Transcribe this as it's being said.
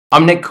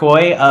I'm Nick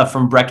Coy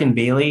from Breck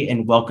Bailey,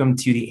 and welcome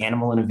to the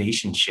Animal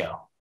Innovation Show.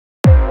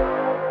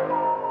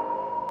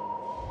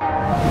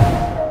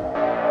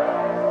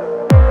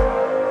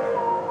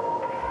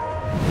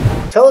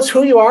 Tell us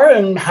who you are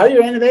and how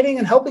you're innovating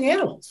and helping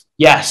animals.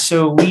 Yeah,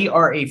 so we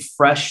are a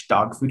fresh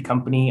dog food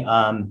company,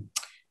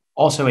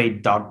 also a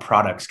dog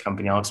products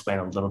company. I'll explain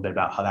a little bit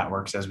about how that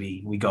works as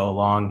we go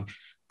along.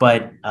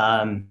 But,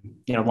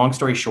 long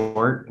story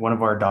short, one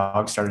of our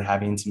dogs started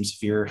having some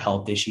severe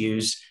health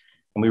issues,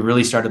 and we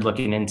really started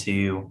looking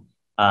into,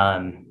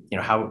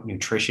 how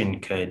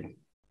nutrition could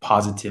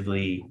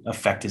positively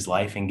affect his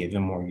life and give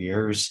him more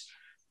years.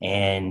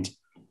 And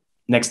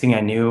next thing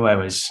I knew, I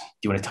was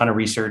doing a ton of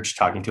research,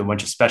 talking to a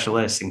bunch of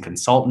specialists and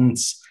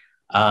consultants,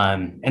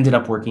 ended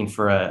up working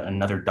for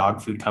another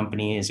dog food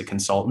company as a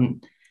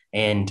consultant,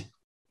 and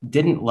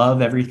didn't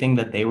love everything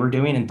that they were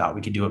doing and thought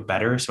we could do it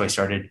better. So I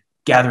started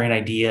gathering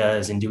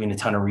ideas and doing a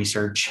ton of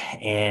research.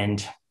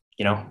 And,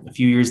 a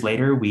few years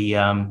later, we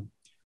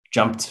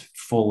jumped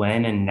full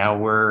in, and now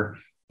we're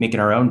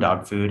making our own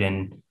dog food.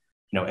 And,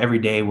 every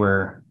day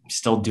we're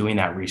still doing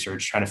that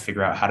research, trying to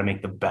figure out how to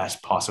make the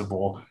best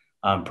possible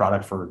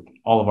product for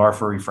all of our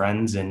furry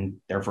friends and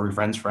their furry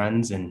friends'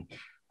 friends. And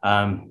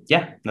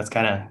that's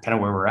kind of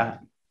where we're at.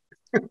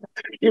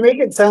 You make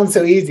it sound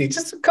so easy.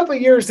 Just a couple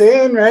of years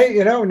in, right?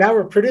 Now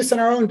we're producing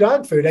our own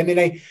dog food.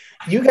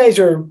 You guys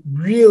are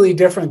really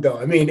different, though.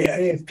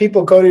 If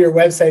people go to your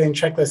website and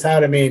check this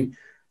out,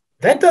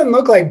 that doesn't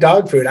look like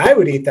dog food. I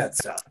would eat that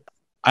stuff.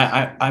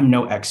 I'm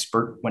no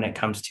expert when it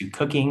comes to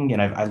cooking,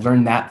 and I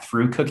learned that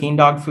through cooking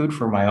dog food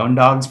for my own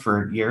dogs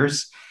for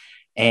years.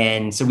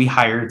 And so we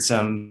hired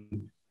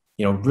some,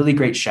 really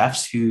great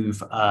chefs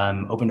who've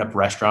opened up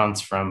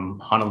restaurants from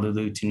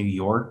Honolulu to New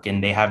York,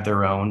 and they have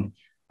their own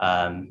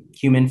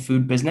human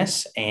food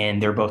business, and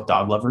they're both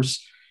dog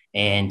lovers.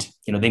 And,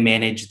 they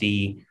manage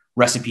the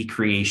recipe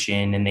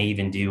creation, and they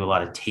even do a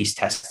lot of taste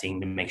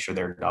testing to make sure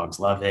their dogs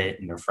love it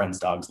and their friends'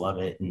 dogs love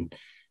it. And,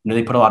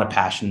 they put a lot of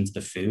passion into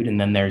the food. And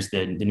then there's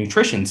the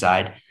nutrition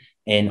side,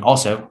 and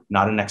also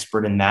not an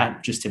expert in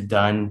that, just have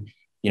done,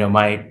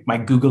 my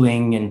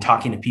Googling and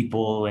talking to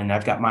people, and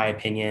I've got my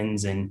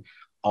opinions and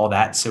all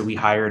that. So we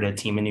hired a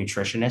team of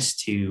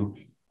nutritionists to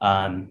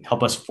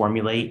help us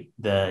formulate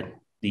the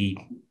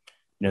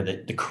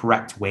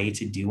correct way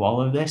to do all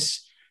of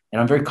this.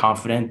 And I'm very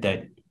confident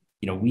that,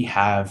 we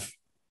have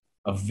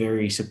a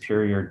very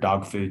superior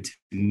dog food to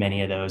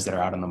many of those that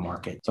are out on the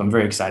market. So I'm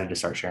very excited to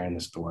start sharing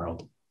this with the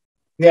world.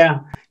 Yeah,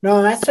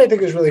 no, that's what I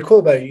think is really cool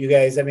about you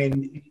guys.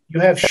 You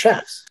have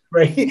chefs,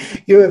 right?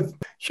 You have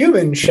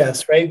human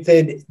chefs, right?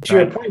 That, to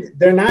your point,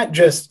 they're not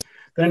just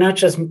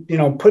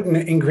putting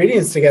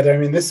ingredients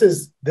together. This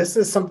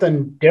is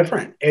something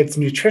different. It's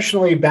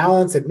nutritionally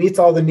balanced. It meets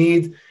all the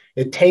needs.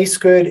 It tastes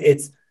good.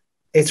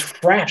 It's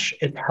fresh.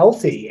 It's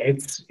healthy.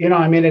 It's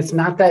it's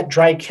not that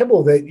dry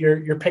kibble that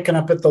you're picking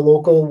up at the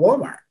local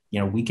Walmart.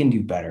 We can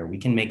do better. We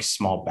can make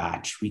small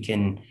batch. We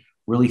can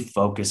really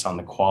focus on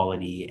the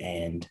quality,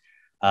 and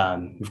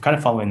we're kind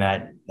of following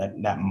that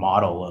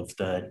model of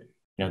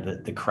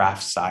the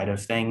craft side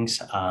of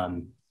things.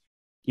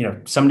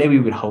 Someday we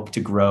would hope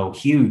to grow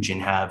huge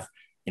and have,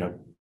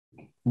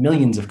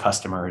 millions of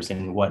customers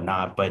and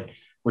whatnot, but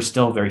we're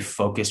still very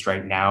focused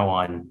right now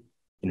on,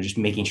 just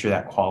making sure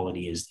that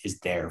quality is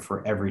there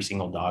for every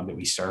single dog that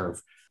we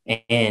serve.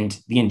 And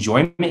the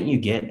enjoyment you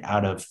get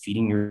out of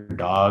feeding your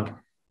dog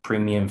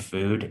premium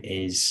food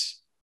it's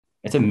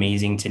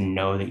amazing to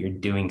know that you're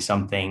doing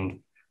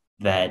something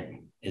that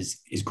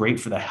is great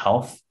for the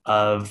health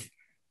of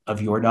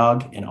your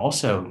dog, and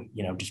also,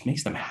 just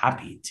makes them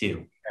happy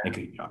too. Like,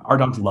 our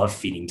dogs love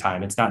feeding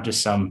time. It's not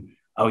just some,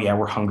 oh yeah,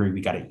 we're hungry,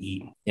 we got to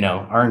eat.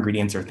 Our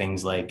ingredients are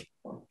things like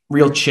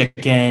real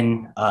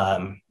chicken,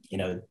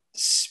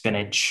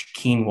 spinach,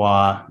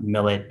 quinoa,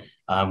 millet.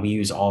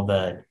 We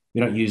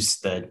don't use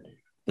the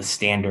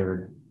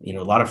standard, a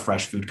lot of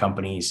fresh food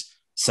companies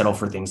settle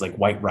for things like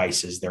white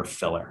rice as their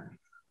filler.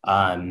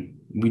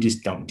 We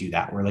just don't do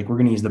that. We're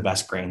going to use the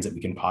best grains that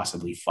we can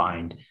possibly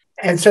find.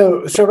 And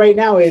so right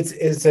now is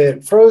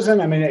it frozen?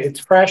 It's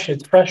fresh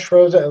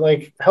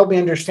frozen. Help me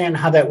understand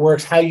how that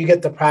works, how you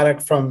get the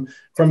product from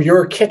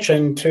your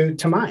kitchen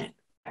to mine.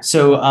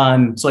 So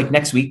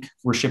next week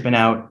we're shipping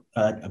out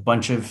a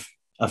bunch of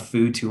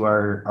food to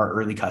our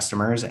early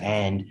customers.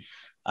 And,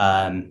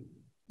 on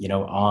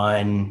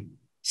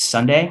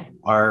Sunday,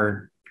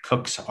 our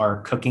cooks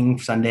are cooking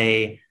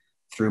Sunday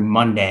through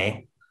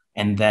Monday,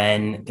 and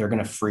then they're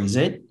going to freeze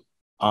it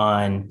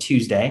on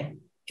Tuesday.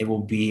 It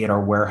will be at our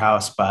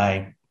warehouse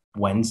by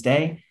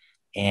Wednesday,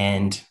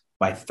 and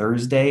by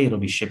Thursday, it'll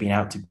be shipping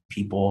out to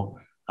people.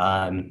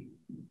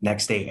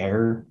 Next day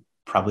air,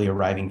 probably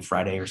arriving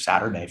Friday or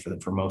Saturday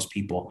for most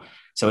people.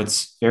 So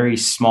it's very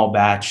small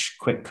batch,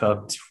 quick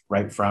cooked,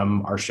 right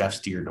from our chefs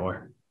to your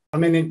door.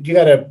 You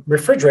got to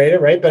refrigerate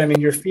it, right? But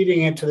you're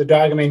feeding it to the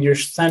dog. You're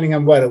sending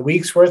them a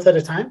week's worth at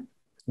a time?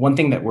 One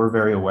thing that we're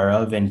very aware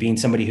of, and being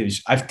somebody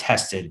I've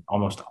tested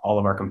almost all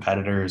of our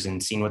competitors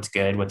and seen what's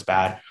good, what's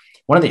bad.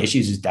 One of the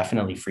issues is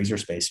definitely freezer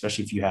space,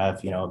 especially if you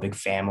have, a big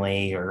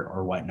family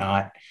or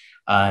whatnot.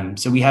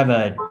 So we have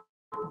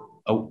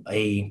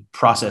a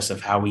process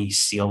of how we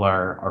seal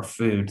our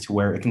food to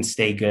where it can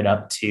stay good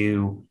up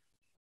to,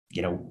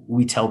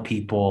 we tell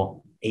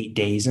people 8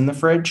 days in the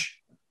fridge,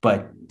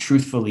 but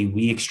truthfully,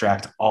 we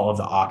extract all of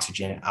the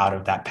oxygen out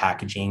of that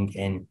packaging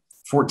in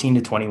 14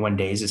 to 21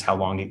 days is how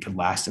long it could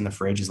last in the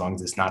fridge, as long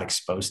as it's not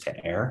exposed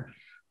to air.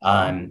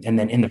 And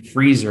then in the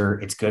freezer,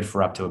 it's good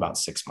for up to about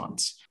 6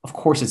 months. Of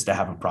course, it's to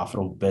have a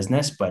profitable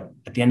business, but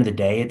at the end of the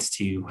day, it's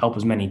to help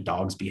as many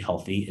dogs be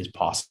healthy as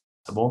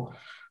possible.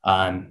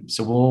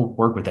 So we'll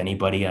work with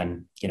anybody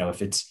on,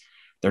 if it's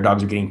their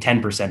dogs are getting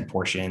 10%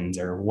 portions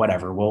or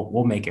whatever,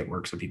 we'll make it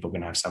work so people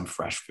can have some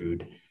fresh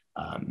food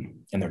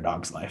in their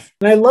dog's life.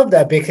 And I love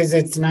that, because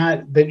it's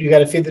not that you got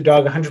to feed the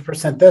dog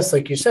 100% this,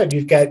 like you said,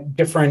 you've got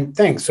different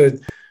things. So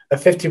a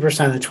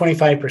 50%, a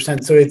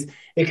 25%. So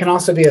it can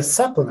also be a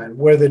supplement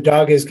where the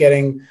dog is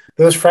getting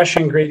those fresh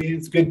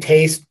ingredients, good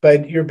taste,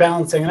 but you're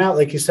balancing it out,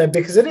 like you said,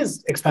 because it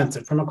is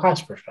expensive from a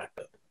cost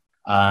perspective.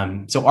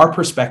 So our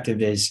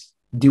perspective is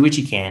do what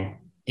you can.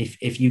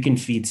 If you can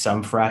feed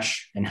some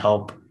fresh and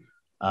help,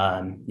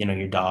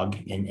 your dog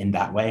in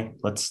that way,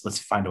 let's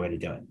find a way to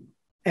do it.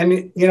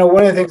 And,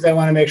 one of the things I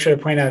want to make sure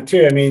to point out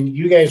too, I mean,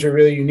 you guys are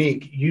really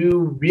unique.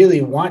 You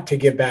really want to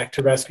give back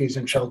to rescues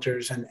and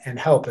shelters and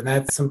help. And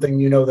that's something,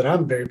 that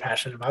I'm very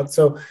passionate about.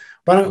 So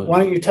why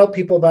don't you tell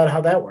people about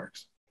how that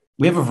works?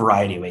 We have a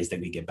variety of ways that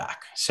we give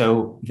back.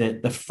 So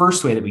the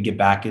first way that we give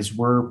back is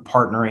we're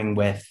partnering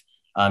with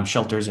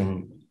shelters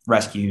and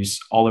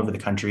rescues all over the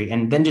country.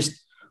 And then just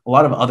a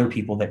lot of other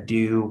people that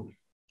do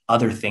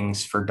other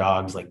things for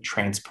dogs, like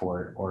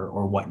transport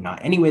or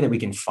whatnot. Any way that we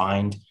can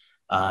find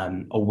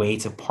a way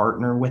to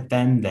partner with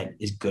them that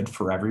is good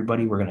for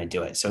everybody, we're going to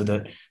do it. So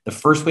the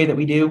first way that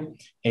we do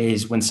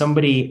is when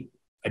somebody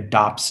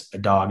adopts a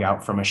dog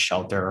out from a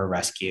shelter or a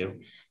rescue,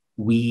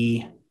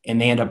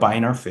 and they end up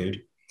buying our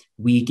food,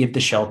 we give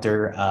the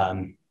shelter,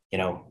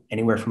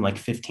 anywhere from like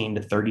 $15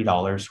 to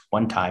 $30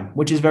 one time,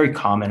 which is very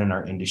common in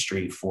our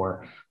industry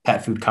for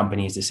pet food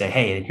companies to say,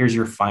 hey, here's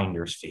your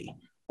finder's fee,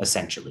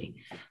 essentially.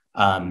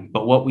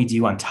 But what we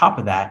do on top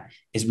of that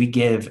is we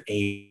give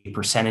a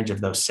percentage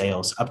of those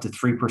sales, up to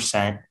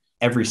 3%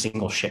 every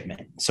single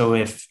shipment. So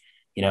if,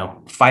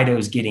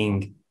 Fido's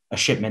getting a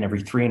shipment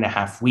every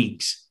 3.5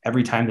 weeks,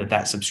 every time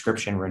that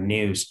subscription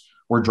renews,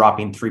 we're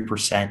dropping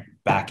 3%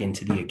 back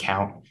into the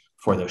account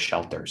for those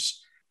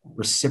shelters.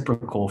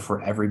 Reciprocal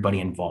for everybody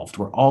involved.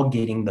 We're all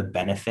getting the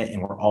benefit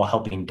and we're all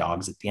helping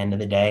dogs at the end of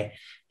the day.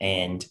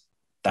 And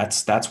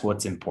that's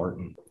what's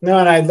important. No,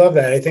 and I love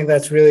that. I think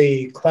that's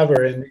really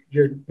clever. And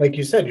you're, like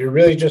you said, you're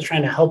really just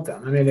trying to help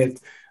them. I mean, of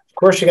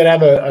course, you got to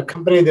have a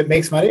company that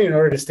makes money in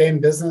order to stay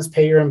in business,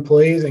 pay your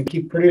employees, and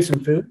keep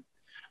producing food.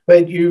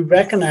 But you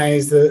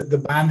recognize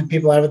the bond that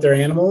people have with their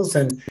animals,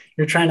 and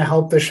you're trying to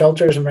help the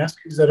shelters and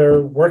rescues that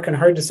are working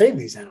hard to save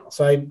these animals.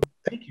 So I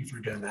thank you for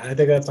doing that. I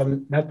think that's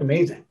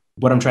amazing.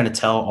 What I'm trying to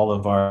tell all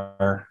of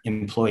our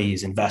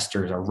employees,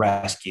 investors, our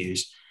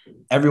rescues,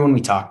 everyone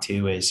we talk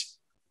to is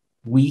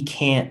we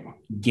can't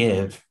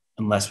give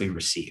unless we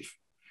receive.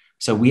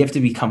 So we have to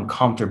become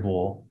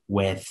comfortable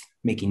with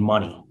making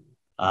money.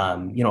 A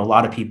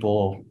lot of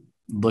people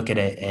look at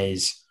it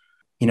as,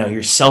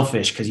 you're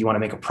selfish because you want to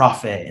make a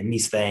profit and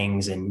these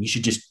things, and you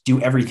should just do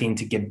everything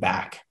to give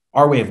back.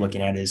 Our way of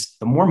looking at it is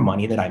the more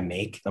money that I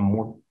make, the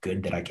more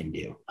good that I can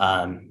do.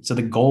 So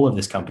the goal of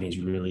this company is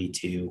really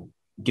to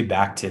give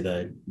back to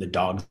the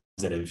dogs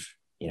that have,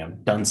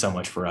 done so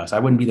much for us. I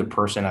wouldn't be the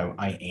person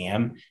I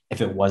am if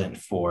it wasn't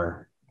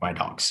for my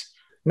dogs.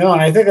 No,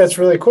 and I think that's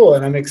really cool.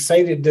 And I'm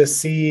excited to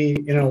see,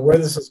 where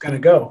this is going to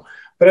go.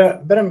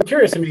 But I'm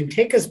curious, I mean,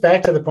 take us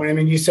back to the point. I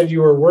mean, you said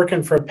you were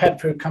working for a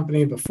pet food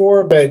company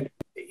before, but,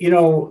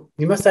 you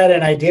must have had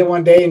an idea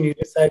one day and you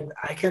just said,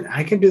 I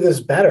can do this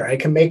better. I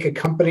can make a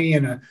company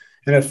and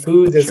a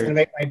food that's going to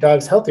make my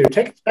dogs healthier.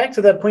 Take us back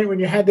to that point when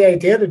you had the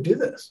idea to do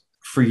this.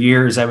 For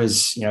years, I've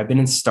been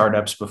in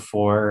startups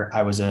before.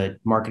 I was a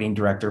marketing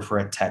director for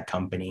a tech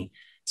company.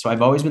 So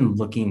I've always been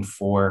looking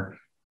for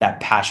that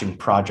passion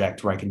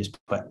project where I can just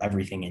put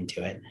everything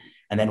into it.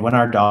 And then when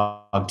our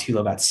dog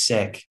Tulo got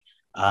sick,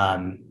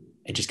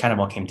 it just kind of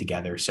all came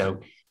together.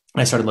 So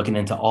I started looking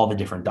into all the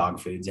different dog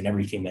foods and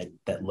everything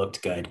that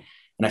looked good.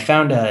 And I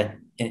found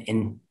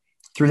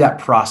through that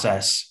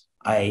process,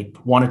 I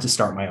wanted to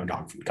start my own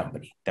dog food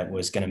company that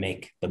was going to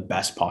make the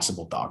best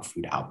possible dog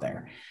food out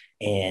there.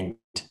 And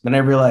then I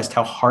realized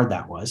how hard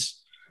that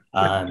was.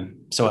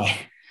 So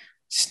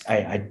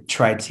I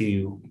tried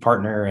to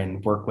partner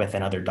and work with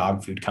another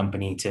dog food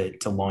company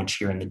to launch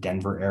here in the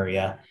Denver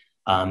area.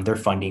 Their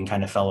funding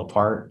kind of fell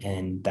apart,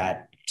 and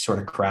that sort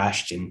of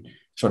crashed and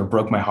sort of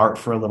broke my heart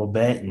for a little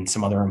bit. And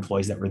some other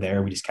employees that were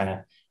there, we just kind of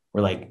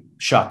were like,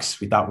 shucks,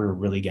 we thought we were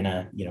really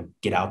gonna,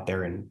 get out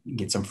there and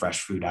get some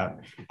fresh food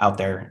out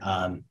there.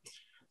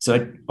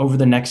 So over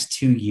the next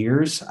 2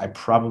 years, I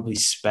probably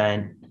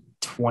spent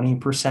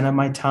 20% of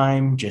my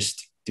time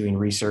just doing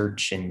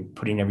research and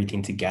putting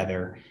everything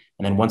together.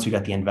 And then once we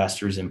got the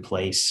investors in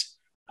place,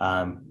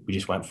 we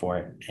just went for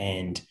it.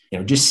 And,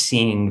 just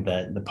seeing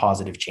the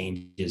positive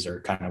changes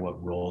are kind of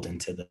what rolled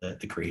into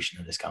the creation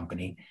of this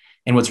company.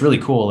 And what's really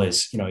cool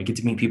is, I get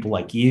to meet people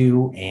like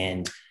you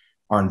and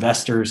our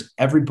investors.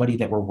 Everybody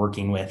that we're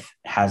working with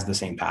has the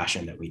same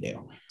passion that we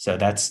do. So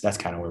that's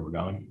kind of where we're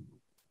going.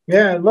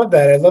 Yeah, I love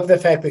that. I love the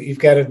fact that you've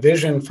got a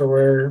vision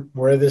for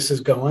where this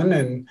is going,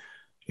 and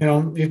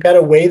you've got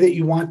a way that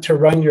you want to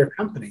run your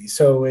company.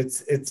 So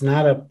it's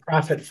not a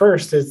profit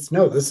first. It's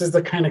no, this is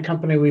the kind of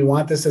company we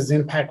want. This is the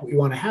impact we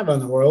want to have on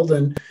the world,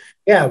 and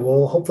yeah,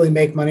 we'll hopefully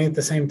make money at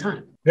the same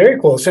time. Very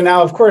cool. So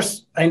now, of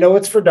course, I know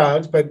it's for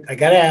dogs, but I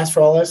got to ask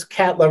for all us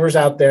cat lovers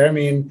out there. I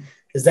mean,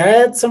 is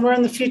that somewhere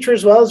in the future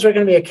as well? Is there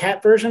going to be a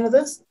cat version of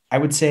this? I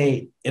would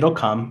say it'll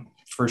come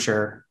for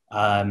sure.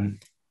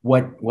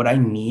 What I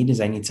need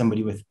is I need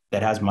somebody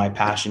that has my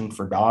passion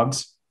for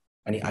dogs.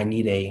 I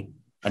need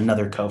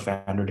another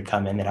co-founder to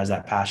come in that has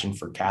that passion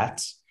for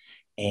cats,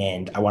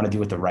 and I want to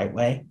do it the right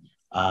way.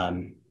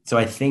 So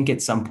I think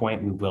at some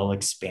point we will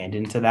expand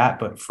into that,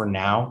 but for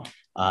now,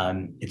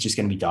 it's just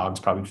going to be dogs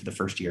probably for the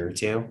first year or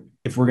two.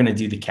 If we're going to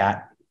do the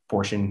cat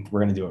portion,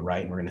 we're going to do it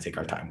right, and we're going to take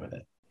our time with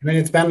it. I mean,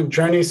 it's been a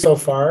journey so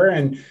far,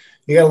 and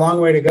you got a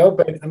long way to go,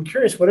 but I'm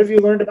curious, what have you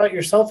learned about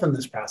yourself in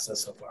this process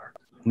so far?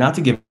 Not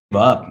to give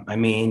up. I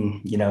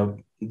mean,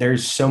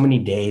 there's so many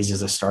days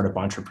as a startup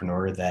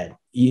entrepreneur that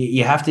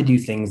you have to do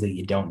things that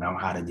you don't know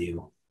how to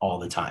do all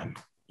the time.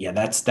 Yeah,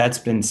 that's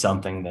been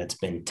something that's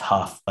been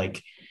tough.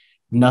 Like,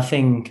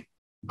 nothing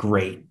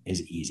great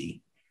is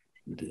easy.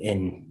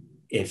 And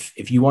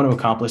if you want to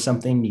accomplish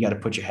something, you got to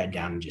put your head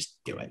down and just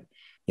do it.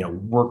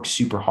 Work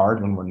super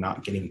hard when we're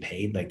not getting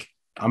paid. Like,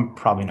 I'm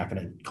probably not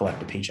going to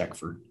collect a paycheck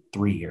for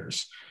 3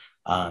 years.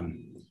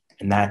 And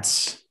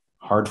that's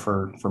hard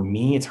for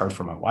me. It's hard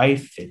for my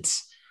wife.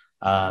 It's,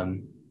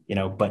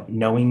 but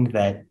knowing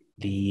that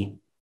the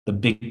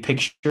big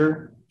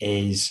picture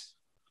is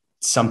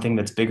something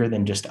that's bigger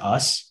than just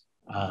us.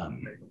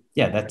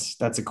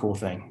 That's a cool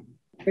thing.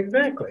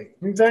 Exactly.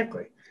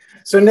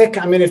 So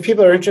Nick, I mean, if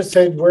people are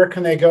interested, where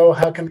can they go?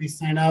 How can they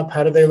sign up?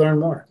 How do they learn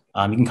more?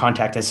 You can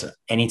contact us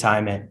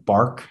anytime at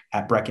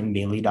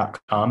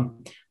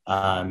Breck@Bailey.com.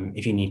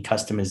 If you need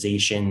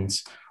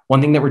customizations.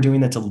 One thing that we're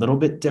doing that's a little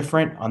bit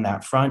different on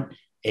that front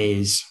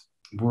is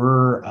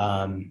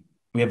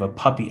we have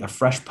a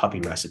fresh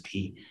puppy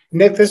recipe.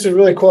 Nick, this is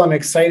really cool. I'm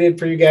excited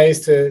for you guys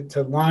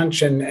to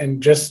launch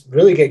and just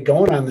really get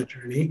going on the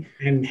journey.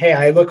 And hey,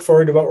 I look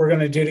forward to what we're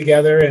going to do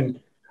together. And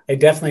I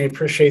definitely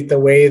appreciate the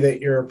way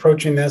that you're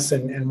approaching this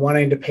and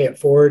wanting to pay it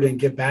forward and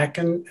give back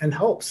and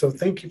help. So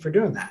thank you for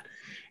doing that.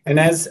 And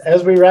as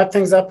we wrap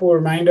things up, we'll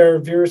remind our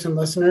viewers and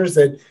listeners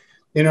that,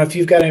 if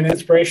you've got an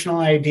inspirational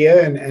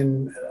idea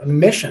and a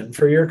mission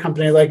for your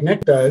company like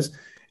Nick does,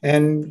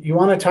 and you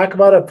want to talk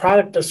about a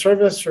product, a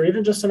service, or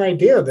even just an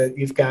idea that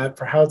you've got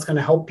for how it's going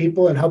to help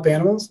people and help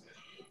animals,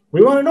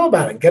 we want to know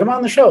about it. Get them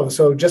on the show.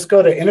 So just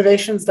go to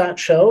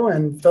innovations.show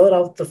and fill it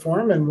out the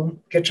form, and we'll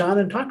get you on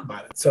and talk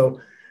about it.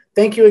 So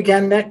thank you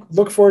again, Nick.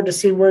 Look forward to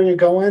see where you're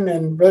going,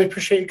 and really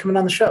appreciate you coming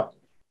on the show.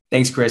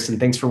 Thanks, Chris, and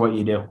thanks for what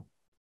you do.